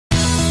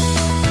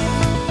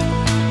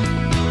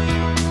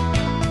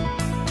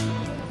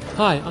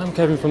Hi, I'm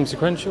Kevin from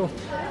Sequential,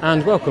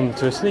 and welcome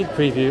to a sneak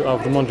preview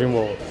of the Mondrian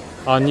Wall,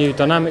 our new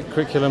dynamic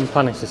curriculum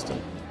planning system.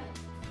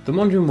 The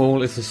Mondrian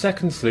Wall is the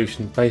second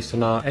solution based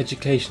on our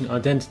education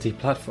identity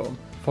platform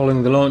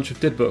following the launch of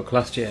didbook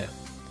last year.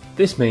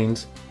 This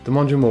means the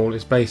Mondrian Wall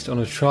is based on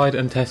a tried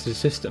and tested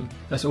system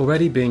that's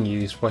already being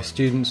used by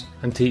students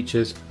and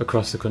teachers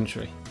across the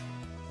country.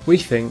 We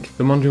think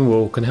the Mondrian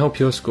Wall can help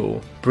your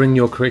school bring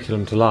your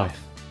curriculum to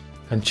life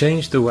and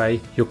change the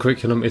way your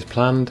curriculum is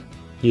planned,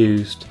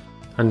 used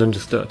and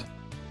understood.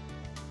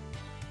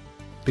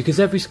 Because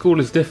every school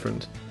is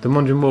different, the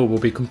Mondrian Wall will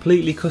be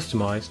completely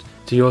customised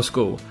to your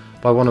school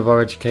by one of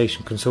our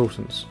education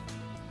consultants.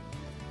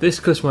 This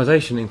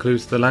customisation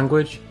includes the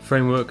language,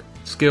 framework,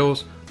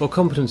 skills or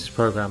competencies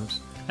programmes,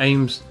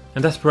 aims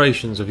and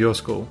aspirations of your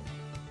school.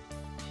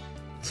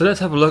 So let's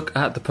have a look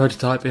at the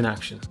prototype in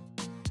action.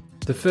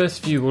 The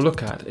first view we'll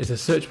look at is a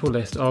searchable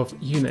list of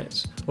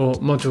units or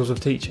modules of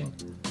teaching.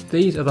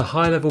 These are the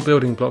high-level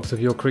building blocks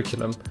of your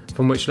curriculum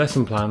from which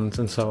lesson plans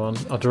and so on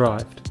are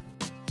derived.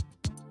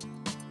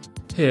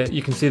 Here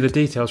you can see the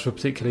details for a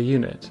particular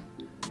unit.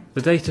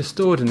 The data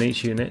stored in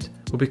each unit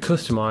will be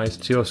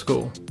customised to your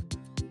school.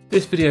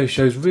 This video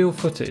shows real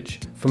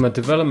footage from a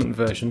development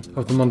version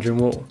of the Mondrian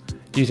Wall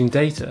using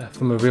data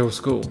from a real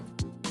school.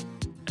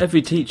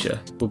 Every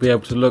teacher will be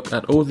able to look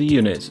at all the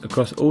units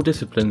across all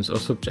disciplines or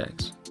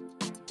subjects.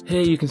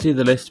 Here you can see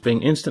the list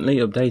being instantly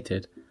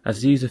updated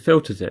as the user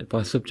filters it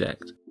by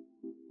subject.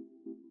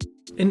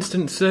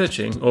 Instant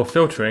searching or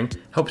filtering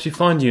helps you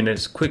find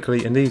units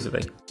quickly and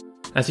easily.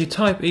 As you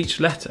type each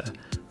letter,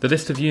 the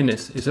list of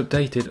units is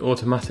updated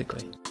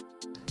automatically.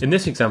 In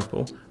this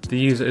example, the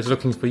user is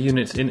looking for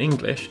units in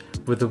English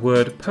with the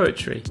word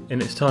poetry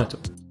in its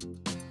title.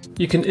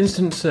 You can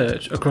instant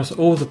search across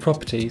all the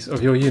properties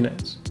of your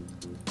units.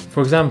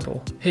 For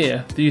example,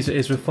 here the user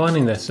is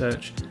refining their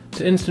search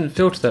to instant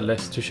filter their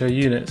list to show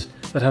units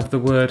that have the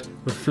word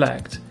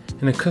reflect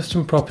in a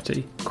custom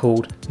property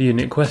called the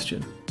unit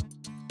question.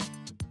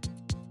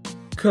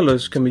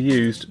 Colours can be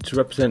used to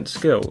represent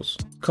skills,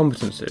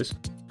 competencies,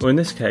 or in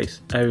this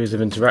case, areas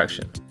of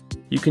interaction.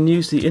 You can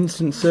use the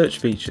instant search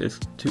features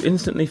to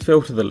instantly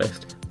filter the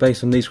list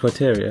based on these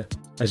criteria,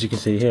 as you can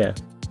see here.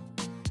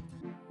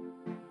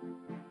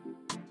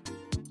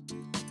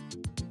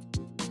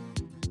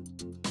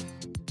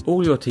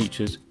 All your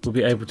teachers will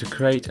be able to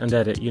create and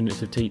edit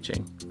units of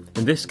teaching.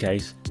 In this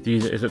case, the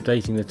user is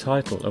updating the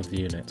title of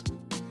the unit.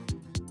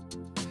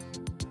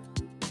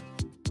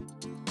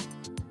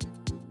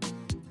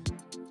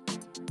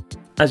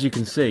 As you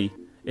can see,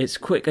 it's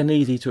quick and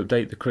easy to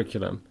update the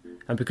curriculum,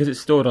 and because it's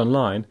stored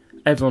online,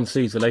 everyone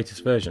sees the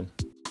latest version.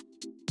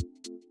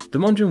 The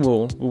Mondrian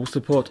Wall will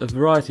support a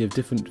variety of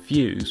different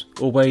views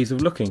or ways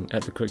of looking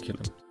at the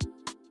curriculum.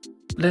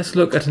 Let's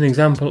look at an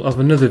example of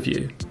another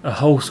view, a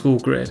whole school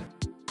grid.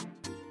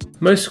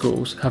 Most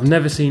schools have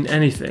never seen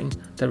anything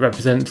that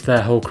represents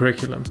their whole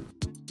curriculum.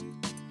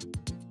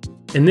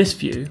 In this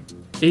view,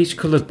 each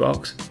coloured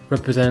box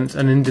represents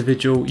an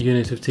individual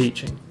unit of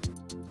teaching.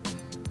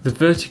 The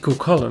vertical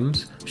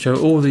columns show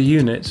all the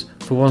units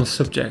for one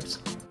subject.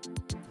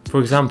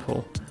 For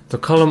example, the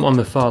column on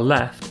the far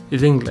left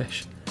is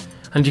English,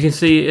 and you can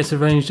see it's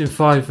arranged in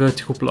 5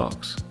 vertical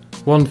blocks,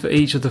 one for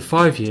each of the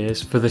 5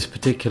 years for this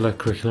particular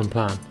curriculum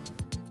plan.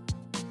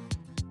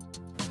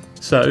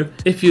 So,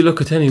 if you look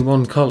at any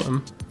one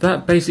column,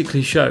 that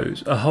basically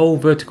shows a whole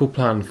vertical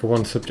plan for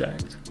one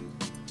subject.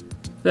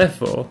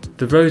 Therefore,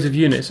 the rows of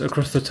units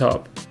across the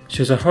top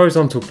shows a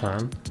horizontal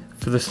plan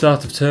for the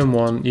start of Term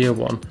 1, Year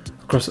 1,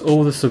 across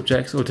all the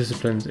subjects or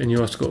disciplines in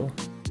your school.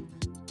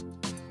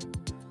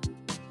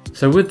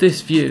 So with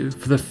this view,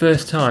 for the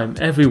first time,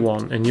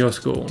 everyone in your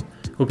school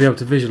will be able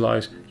to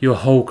visualise your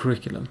whole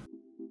curriculum.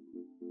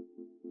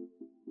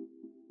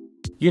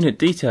 Unit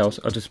details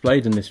are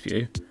displayed in this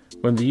view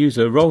when the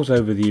user rolls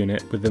over the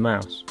unit with the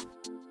mouse.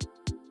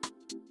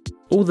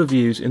 All the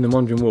views in the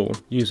Mondrian Wall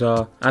use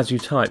our as you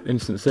type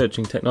instant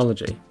searching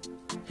technology.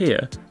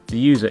 Here, the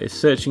user is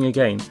searching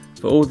again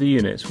for all the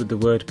units with the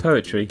word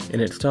poetry in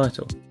its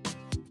title.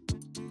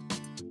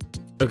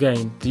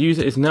 Again, the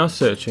user is now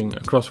searching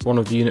across one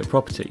of the unit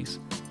properties,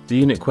 the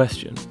unit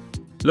question,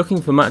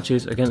 looking for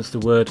matches against the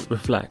word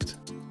reflect.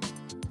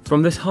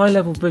 From this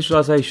high-level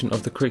visualisation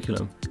of the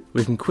curriculum,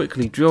 we can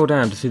quickly drill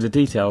down to see the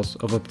details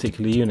of a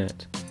particular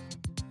unit,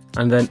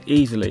 and then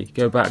easily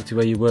go back to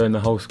where you were in the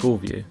whole school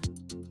view.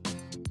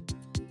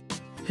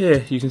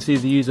 Here you can see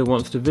the user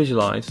wants to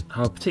visualise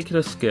how a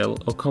particular skill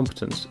or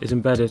competence is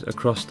embedded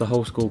across the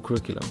whole school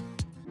curriculum.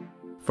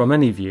 From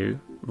any view,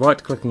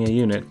 right-clicking a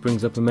unit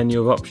brings up a menu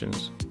of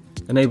options,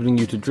 enabling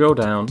you to drill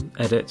down,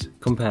 edit,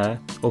 compare,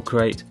 or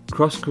create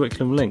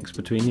cross-curriculum links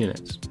between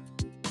units.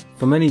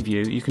 From any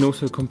view, you can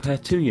also compare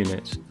 2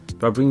 units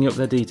by bringing up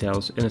their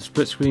details in a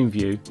split-screen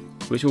view,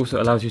 which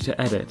also allows you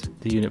to edit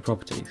the unit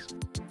properties.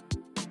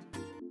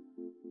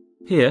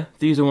 Here,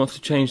 the user wants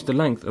to change the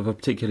length of a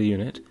particular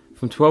unit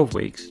from 12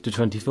 weeks to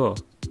 24.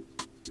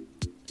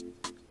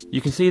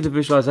 You can see the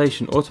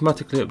visualisation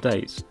automatically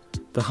updates.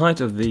 The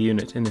height of the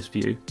unit in this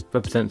view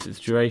represents its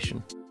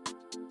duration.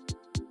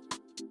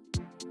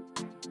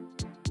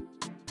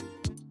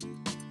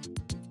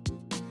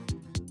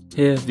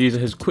 Here, the user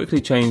has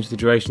quickly changed the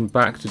duration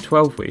back to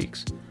 12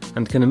 weeks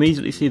and can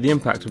immediately see the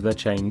impact of their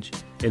change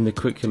in the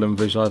curriculum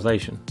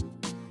visualization.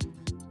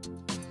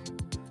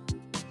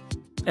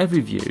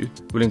 Every view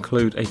will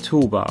include a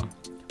toolbar,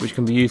 which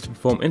can be used to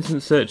perform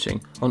instant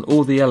searching on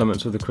all the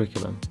elements of the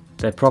curriculum,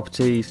 their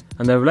properties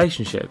and their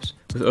relationships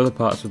with other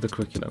parts of the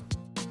curriculum.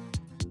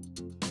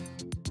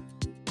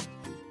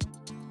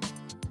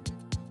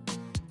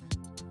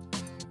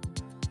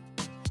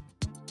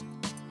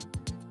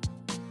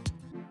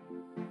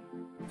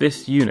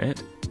 This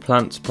unit,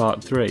 Plants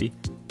Part 3,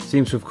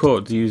 seems to have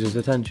caught the user's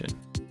attention.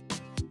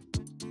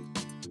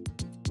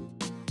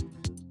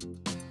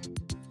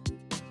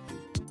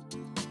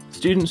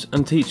 Students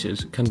and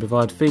teachers can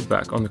provide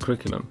feedback on the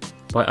curriculum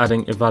by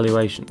adding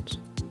evaluations.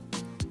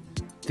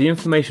 The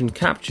information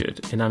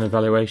captured in an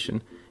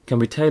evaluation can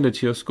be tailored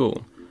to your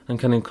school and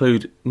can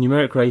include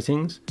numeric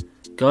ratings,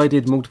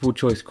 guided multiple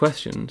choice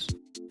questions,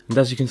 and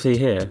as you can see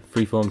here,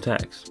 freeform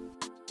text.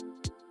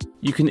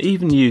 You can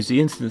even use the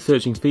instant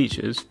searching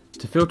features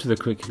to filter the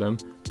curriculum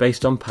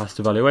based on past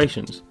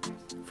evaluations.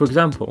 For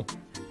example,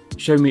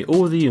 show me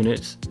all the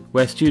units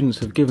where students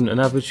have given an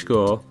average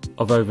score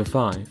of over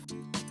 5.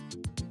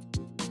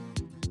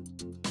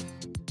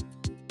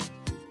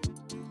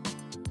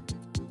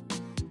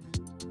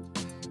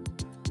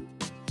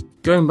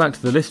 Going back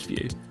to the list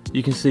view,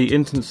 you can see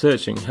instant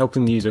searching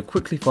helping the user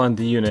quickly find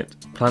the unit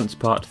Plants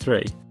Part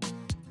 3,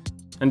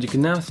 and you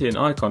can now see an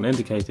icon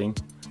indicating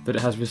that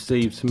it has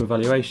received some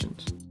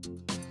evaluations.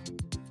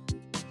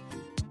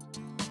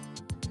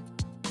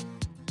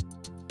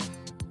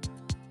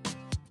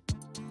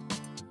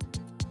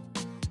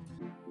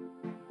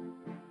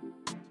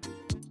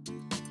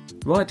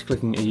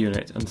 Right-clicking a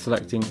unit and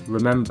selecting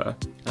Remember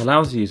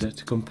allows the user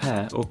to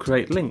compare or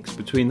create links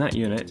between that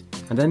unit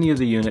and any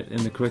other unit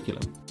in the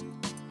curriculum.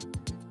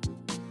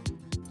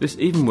 This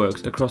even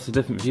works across the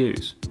different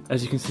views.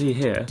 As you can see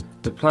here,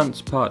 the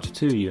Plants Part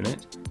 2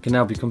 unit can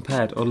now be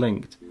compared or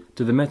linked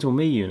to the Metal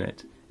Me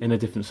unit in a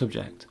different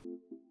subject.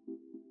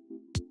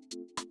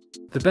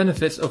 The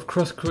benefits of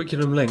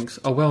cross-curriculum links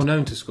are well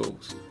known to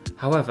schools.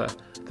 However,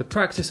 the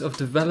practice of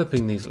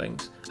developing these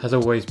links has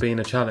always been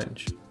a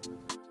challenge.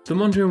 The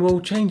Mondrian Wall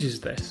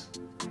changes this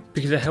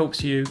because it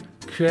helps you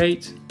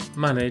create,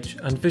 manage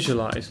and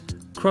visualise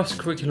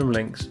cross-curriculum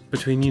links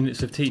between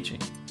units of teaching.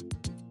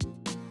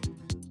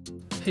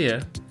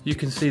 Here you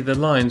can see the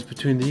lines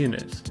between the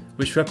units,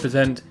 which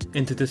represent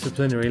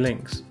interdisciplinary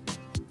links.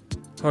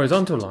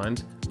 Horizontal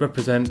lines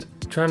represent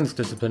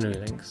transdisciplinary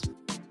links.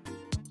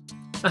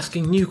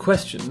 Asking new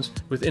questions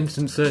with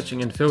instant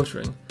searching and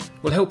filtering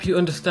will help you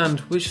understand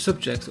which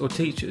subjects or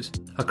teachers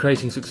are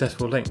creating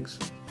successful links.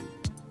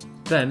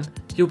 Then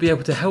you'll be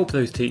able to help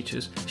those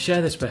teachers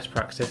share this best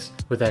practice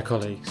with their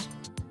colleagues.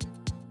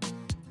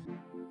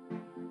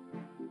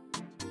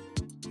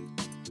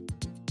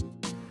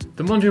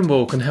 The Mondrian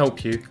Wall can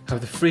help you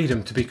have the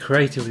freedom to be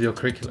creative with your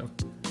curriculum,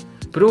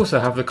 but also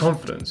have the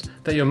confidence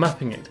that you're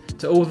mapping it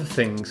to all the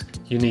things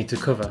you need to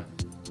cover.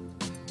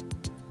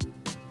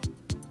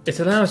 It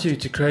allows you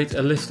to create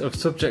a list of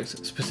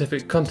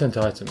subject-specific content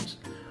items,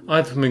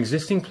 either from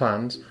existing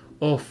plans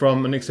or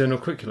from an external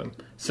curriculum,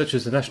 such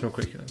as the national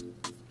curriculum.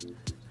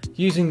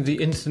 Using the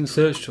instant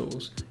search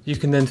tools, you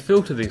can then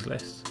filter these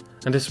lists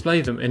and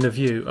display them in a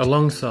view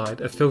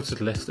alongside a filtered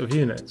list of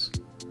units.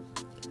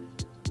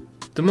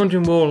 The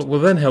Mondrian Wall will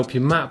then help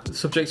you map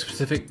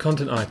subject-specific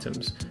content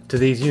items to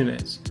these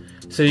units,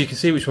 so you can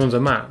see which ones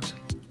are mapped,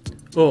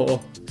 or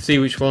see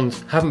which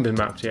ones haven't been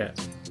mapped yet.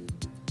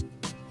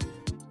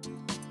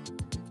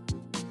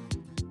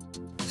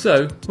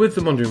 So, with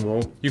the Mondrian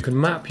Wall, you can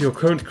map your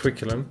current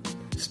curriculum,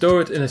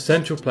 store it in a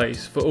central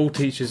place for all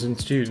teachers and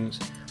students,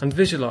 and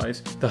visualise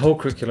the whole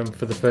curriculum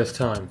for the first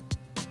time.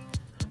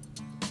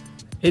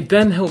 It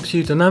then helps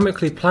you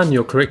dynamically plan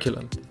your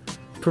curriculum,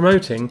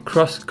 promoting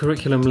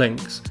cross-curriculum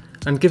links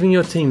and giving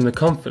your team the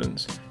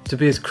confidence to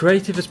be as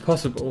creative as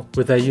possible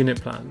with their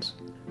unit plans,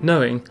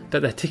 knowing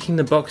that they're ticking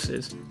the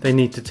boxes they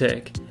need to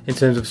tick in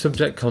terms of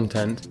subject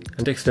content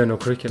and external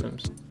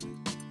curriculums.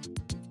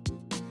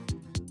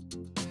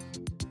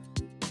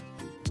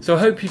 So I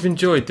hope you've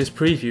enjoyed this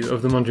preview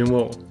of the Mondrian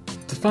Wall.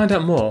 To find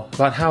out more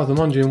about how the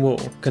Mondrian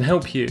Wall can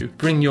help you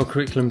bring your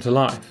curriculum to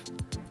life,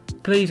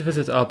 please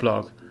visit our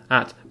blog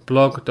at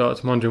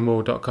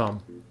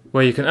blog.mondrianwall.com,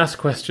 where you can ask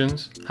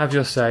questions, have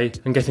your say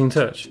and get in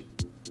touch.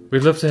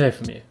 We'd love to hear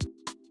from you.